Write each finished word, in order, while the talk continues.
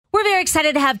very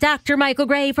excited to have Dr. Michael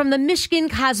Gray from the Michigan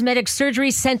Cosmetic Surgery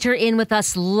Center in with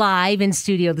us live in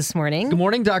studio this morning. Good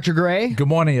morning, Dr. Gray. Good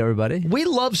morning, everybody. We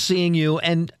love seeing you,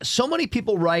 and so many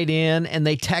people write in and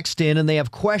they text in and they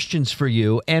have questions for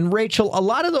you. And Rachel, a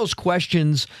lot of those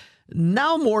questions,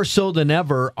 now more so than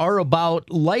ever, are about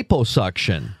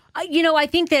liposuction. I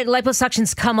think that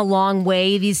liposuction's come a long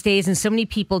way these days, and so many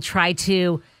people try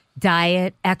to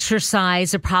diet,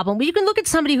 exercise, a problem. Well, you can look at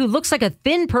somebody who looks like a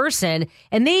thin person,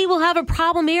 and they will have a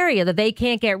problem area that they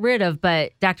can't get rid of.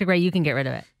 But Dr. Gray, you can get rid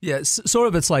of it. Yeah, sort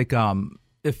of. It's like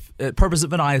if the purpose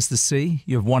of an eye is to see,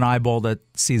 you have one eyeball that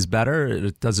sees better,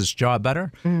 it does its job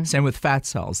better. Same with fat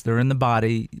cells. They're in the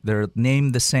body. They're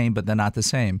named the same, but they're not the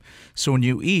same. So when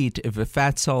you eat, if a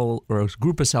fat cell or a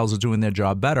group of cells are doing their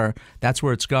job better, that's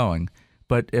where it's going.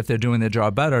 But if they're doing their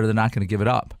job better, they're not going to give it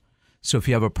up. So if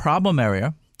you have a problem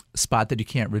area, spot that you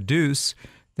can't reduce,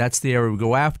 that's the area we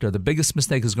go after. The biggest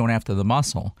mistake is going after the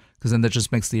muscle, because then that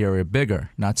just makes the area bigger,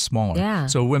 not smaller. Yeah.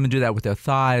 So women do that with their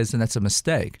thighs, and that's a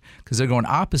mistake because they're going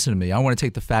opposite of me. I want to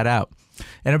take the fat out.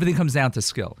 And everything comes down to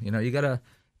skill. You got to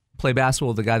play basketball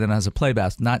with the guy that knows how to play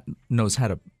basketball, not knows how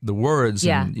to the words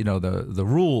and the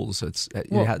rules. It's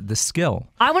you have the skill.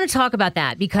 I want to talk about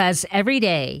that because every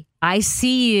day I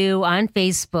see you on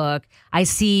Facebook. I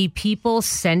see people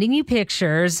sending you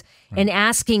pictures and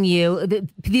asking you.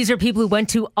 These are people who went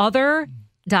to other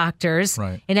doctors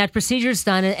and had procedures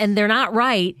done, and they're not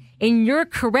right. And you're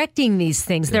correcting these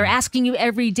things. They're asking you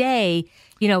every day,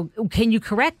 can you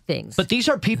correct things? But these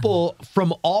are people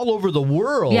from all over the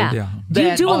world. Yeah. Do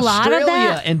you do a lot of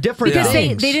that? And different because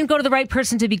things. they didn't go to the right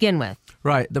person to begin with.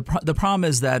 Right. The problem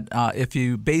is that if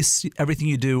you base everything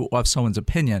you do off someone's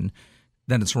opinion,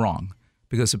 then it's wrong.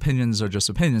 Because opinions are just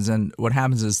opinions. And what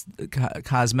happens is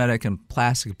cosmetic and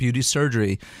plastic beauty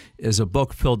surgery is a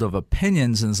book filled of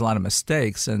opinions, and there's a lot of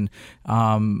mistakes. And,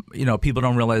 people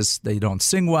don't realize they don't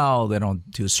sing well, they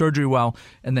don't do surgery well,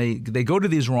 and they go to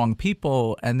these wrong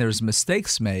people, and there's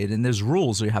mistakes made, and there's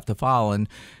rules that you have to follow. And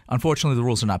unfortunately, the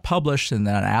rules are not published, and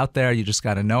they're not out there. You just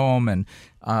got to know them. And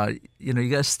you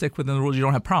got to stick within the rules. You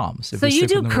don't have problems. So you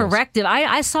do corrective.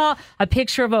 I saw a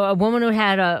picture of a woman who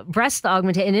had a breast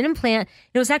augmentation, an implant.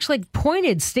 It was actually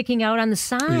pointed, sticking out on the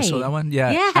side. Oh, you saw that one?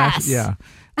 Yeah. Yes. Actually, yeah.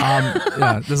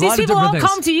 There's a These lot people of all different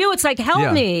come things. to you. It's like,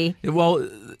 help me. Well,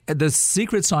 the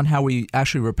secrets on how we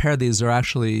actually repair these are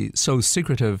actually so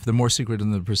secretive. They're more secret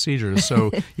than the procedures. So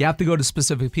you have to go to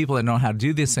specific people that know how to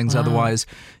do these things. Wow. Otherwise,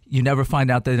 you never find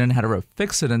out they didn't know how to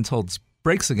fix it until it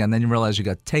breaks again. Then you realize you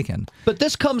got taken. But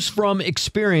this comes from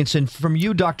experience and from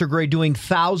you, Dr. Gray, doing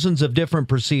thousands of different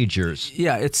procedures.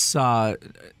 Yeah, it's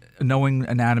knowing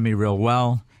anatomy real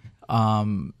well.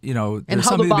 And there's how the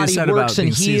something to be body said works about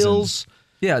and being heals. seasoned.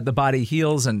 Yeah, the body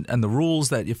heals and the rules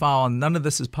that you follow, and none of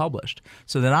this is published.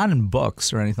 So they're not in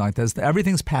books or anything like this.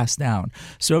 Everything's passed down.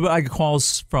 So I get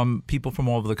calls from people from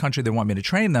all over the country. They want me to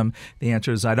train them. The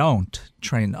answer is I don't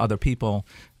train other people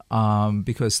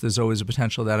because there's always a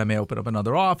potential that I may open up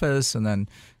another office, and then,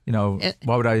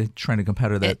 why would I train a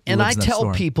competitor that And I lives next tell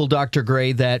door? people, Dr.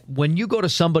 Gray, that when you go to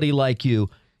somebody like you,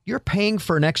 you're paying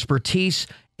for an expertise,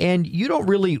 and you don't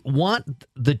really want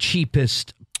the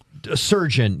cheapest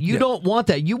surgeon. You don't want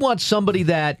that. You want somebody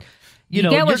that, you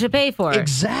get what you pay for.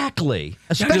 Exactly.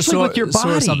 Especially with your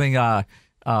body. Something, get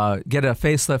a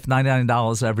facelift,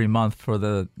 $99 every month for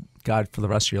the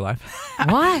rest of your life.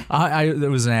 What?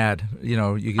 There was an ad. You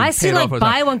can I pay see it like off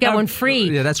buy one, get one free.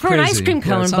 Yeah, that's for crazy. an ice cream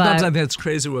cone. Sometimes but I think it's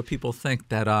crazy what people think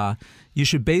that you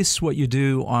should base what you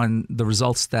do on the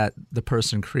results that the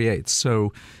person creates.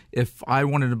 So if I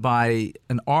wanted to buy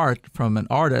an art from an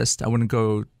artist, I wouldn't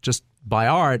go just buy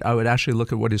art. I would actually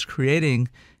look at what he's creating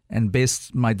and base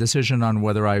my decision on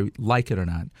whether I like it or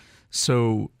not.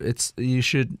 So this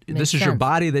is your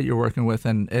body that you're working with,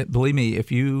 and believe me,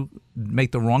 if you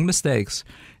make the wrong mistakes,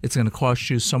 it's going to cost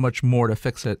you so much more to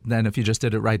fix it than if you just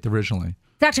did it right originally.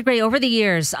 Dr. Gray, over the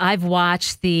years, I've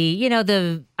watched the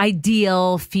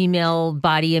ideal female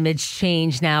body image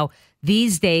change. Now,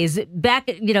 these days, back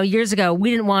years ago, we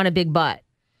didn't want a big butt.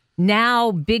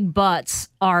 Now, big butts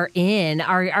are in.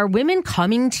 Are women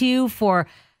coming to you for?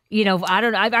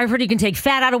 I've heard you can take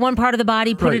fat out of one part of the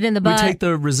body, put it in the butt. We take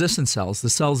the resistant cells, the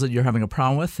cells that you're having a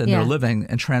problem with and they're living,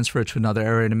 and transfer it to another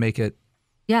area to make it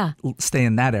stay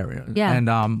in that area. Yeah.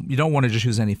 And you don't want to just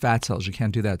use any fat cells. You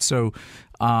can't do that. So,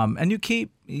 and you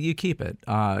keep it.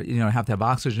 Have to have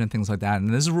oxygen and things like that.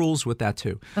 And there's rules with that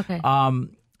too. Okay.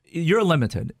 You're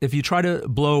limited. If you try to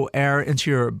blow air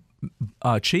into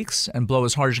your cheeks and blow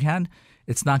as hard as you can,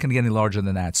 it's not going to get any larger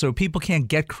than that. So people can't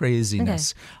get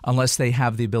craziness unless they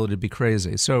have the ability to be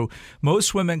crazy. So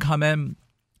most women come in,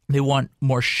 they want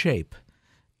more shape.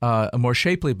 a more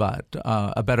shapely butt,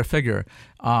 a better figure.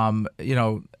 There's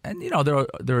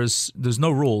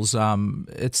no rules.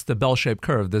 It's the bell-shaped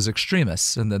curve. There's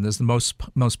extremists, and then there's the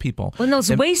most people. Well,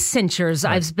 those waist cinchers,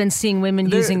 I've been seeing women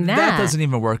using that. That doesn't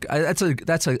even work. That's a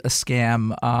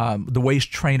scam. The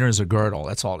waist trainer is a girdle.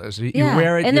 That's all it is. You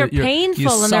wear it, and they're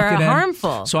painful and they're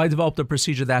harmful. So I developed a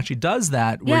procedure that actually does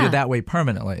that, where you're that way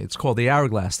permanently. It's called the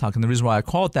hourglass tuck, and the reason why I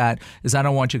call it that is I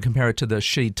don't want you to compare it to the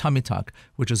shitty tummy tuck,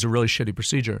 which is a really shitty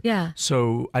procedure. Yeah.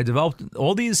 So I developed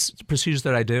all these procedures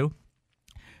that I do.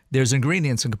 There's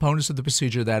ingredients and components of the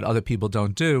procedure that other people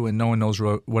don't do, and no one knows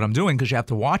what I'm doing because you have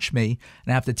to watch me,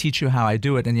 and I have to teach you how I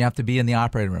do it, and you have to be in the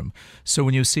operating room. So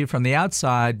when you see it from the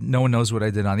outside, no one knows what I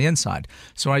did on the inside.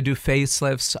 So when I do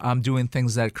facelifts, I'm doing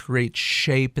things that create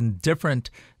shape and different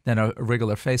than a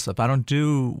regular facelift. I don't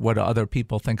do what other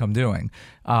people think I'm doing.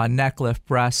 Neck lift,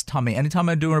 breast, tummy. Anytime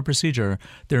I'm doing a procedure,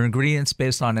 there are ingredients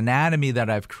based on anatomy that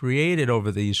I've created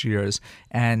over these years,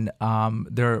 and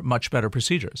they're much better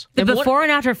procedures. The before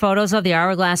and after photos of the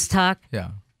hourglass tuck,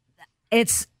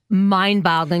 it's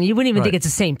mind-boggling. You wouldn't even think it's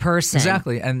the same person.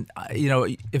 Exactly. And,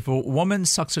 if a woman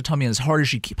sucks her tummy as hard as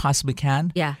she possibly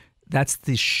can, that's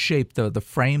the shape, the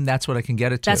frame. That's what I can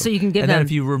get it to. That's what you can give them. them. And then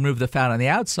if you remove the fat on the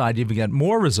outside, you even get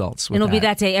more results with It'll be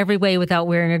that day every way without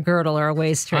wearing a girdle or a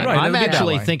waist trainer. Right, I'm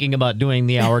actually thinking about doing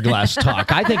the hourglass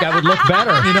tuck. I think I would look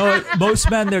better. You know what? Most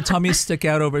men, their tummies stick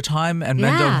out over time, and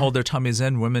men don't hold their tummies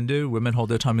in. Women do. Women hold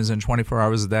their tummies in 24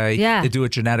 hours a day. Yeah. They do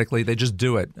it genetically. They just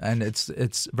do it. And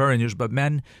it's very unusual. But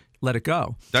men let it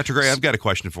go. Dr. Gray, I've got a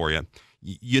question for you.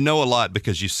 You know a lot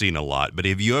because you've seen a lot, but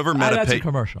have you ever met a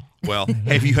commercial? Well,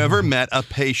 have you ever met a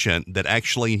patient that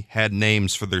actually had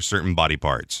names for their certain body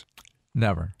parts?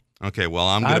 Never. Okay, well,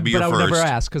 I'm going to be your first. But I would never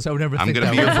ask because I would never think I'm going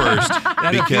to be your first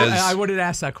because I wouldn't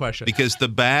ask that question. Because the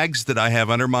bags that I have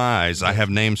under my eyes, I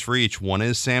have names for each. One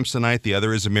is Samsonite, the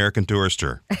other is American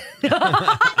Tourister.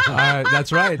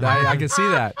 That's right. I can see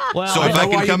that. Well, so if I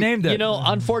can come, you named it.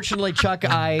 Unfortunately, Chuck,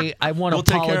 I want to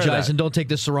apologize and don't take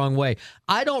this the wrong way.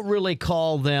 I don't really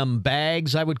call them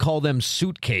bags. I would call them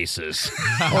suitcases.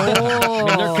 They're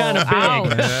kind of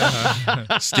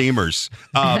big. Steamers.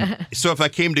 So if I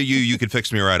came to you, you could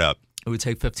fix me right up. It would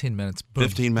take 15 minutes. Boom.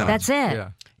 15 minutes. That's it.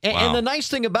 Yeah. And the nice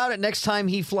thing about it, next time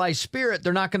he flies Spirit,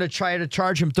 they're not going to try to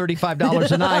charge him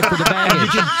 $35 a night for the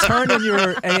baggage. You can turn in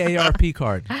your AARP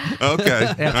card.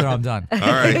 Okay. After I'm done. All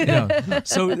right.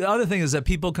 So the other thing is that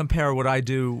people compare what I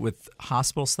do with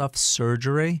hospital stuff,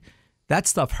 surgery. That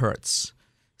stuff hurts.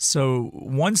 So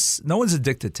once no one's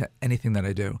addicted to anything that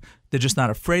I do, they're just not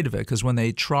afraid of it because when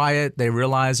they try it, they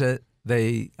realize it,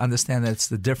 they understand that it's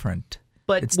the different.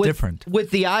 But it's different.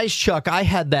 With the eyes, Chuck, I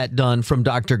had that done from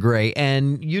Dr. Gray,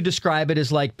 and you describe it as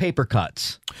like paper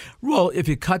cuts. Well, if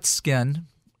you cut skin,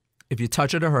 if you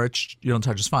touch it, it hurts. You don't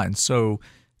touch, it's fine. So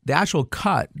the actual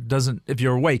cut doesn't, if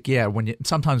you're awake,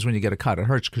 sometimes when you get a cut, it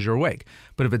hurts because you're awake.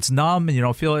 But if it's numb and you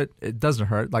don't feel it, it doesn't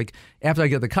hurt. Like after I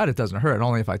get the cut, it doesn't hurt,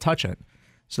 only if I touch it.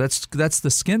 So that's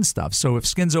the skin stuff. So if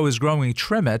skin's always growing, you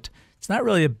trim it. It's not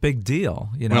really a big deal,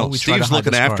 Well, Steve's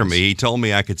looking after me. He told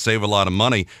me I could save a lot of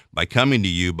money by coming to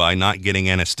you by not getting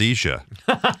anesthesia.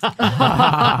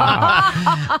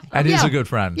 And he's a good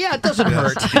friend. Yeah, it doesn't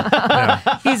hurt.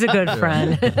 He's a good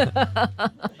friend.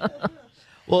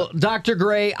 Well, Dr.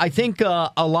 Gray, I think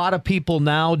a lot of people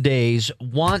nowadays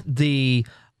want the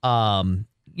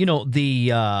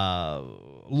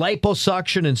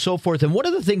liposuction and so forth. And one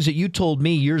of the things that you told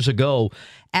me years ago,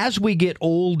 as we get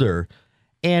older,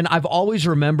 and I've always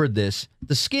remembered this,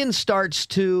 the skin starts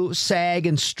to sag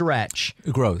and stretch.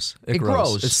 It grows. It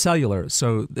grows. It's cellular,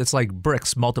 so it's like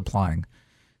bricks multiplying.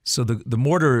 So the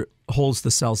mortar holds the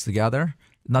cells together.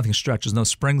 Nothing stretches, no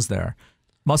springs there.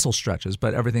 Muscle stretches,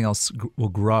 but everything else will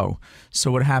grow. So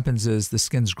what happens is the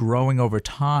skin's growing over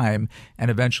time,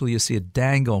 and eventually you see it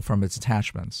dangle from its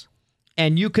attachments.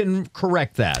 And you can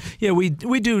correct that. Yeah, we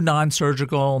do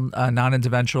non-surgical,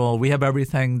 non-interventional. We have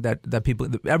everything that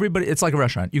everybody. It's like a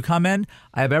restaurant. You come in,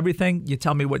 I have everything. You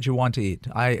tell me what you want to eat.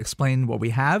 I explain what we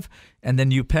have, and then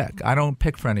you pick. I don't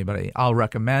pick for anybody. I'll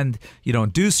recommend you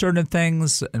don't do certain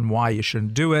things and why you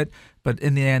shouldn't do it. But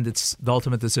in the end, it's the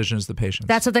ultimate decision is the patient's.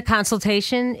 That's what the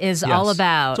consultation is all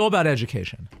about. It's all about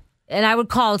education. And I would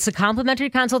call it's a complimentary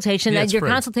consultation. Yeah, and your free.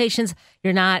 Consultations,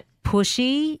 you're not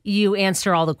pushy. You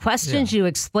answer all the questions. You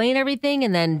explain everything,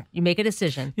 and then you make a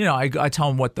decision. I tell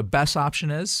them what the best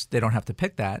option is. They don't have to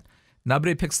pick that.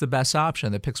 Nobody picks the best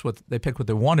option. They pick what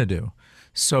they want to do.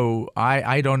 So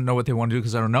I don't know what they want to do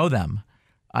because I don't know them.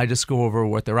 I just go over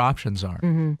what their options are.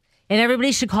 Mm-hmm. And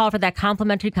everybody should call for that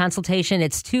complimentary consultation.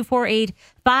 It's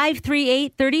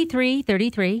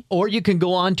 248-538-3333. Or you can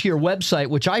go on to your website,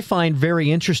 which I find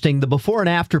very interesting, the before and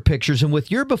after pictures. And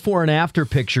with your before and after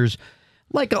pictures,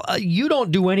 like you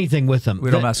don't do anything with them.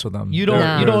 We don't mess with them. You don't.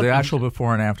 They're You don't. the actual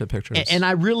before and after pictures. And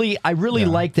I really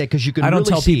like that because you can. I don't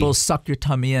really tell see. people suck your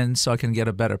tummy in so I can get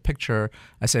a better picture.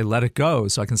 I say let it go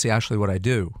so I can see actually what I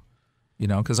do.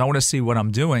 Because I want to see what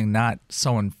I'm doing, not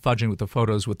someone fudging with the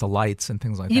photos with the lights and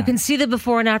things like that. You can see the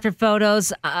before and after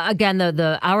photos. Again,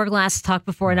 the Hourglass Talk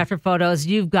before and after photos.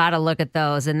 You've got to look at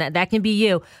those, and that can be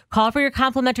you. Call for your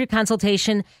complimentary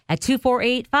consultation at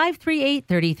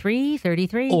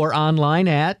 248-538-3333. Or online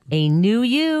at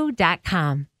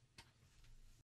anewyou.com.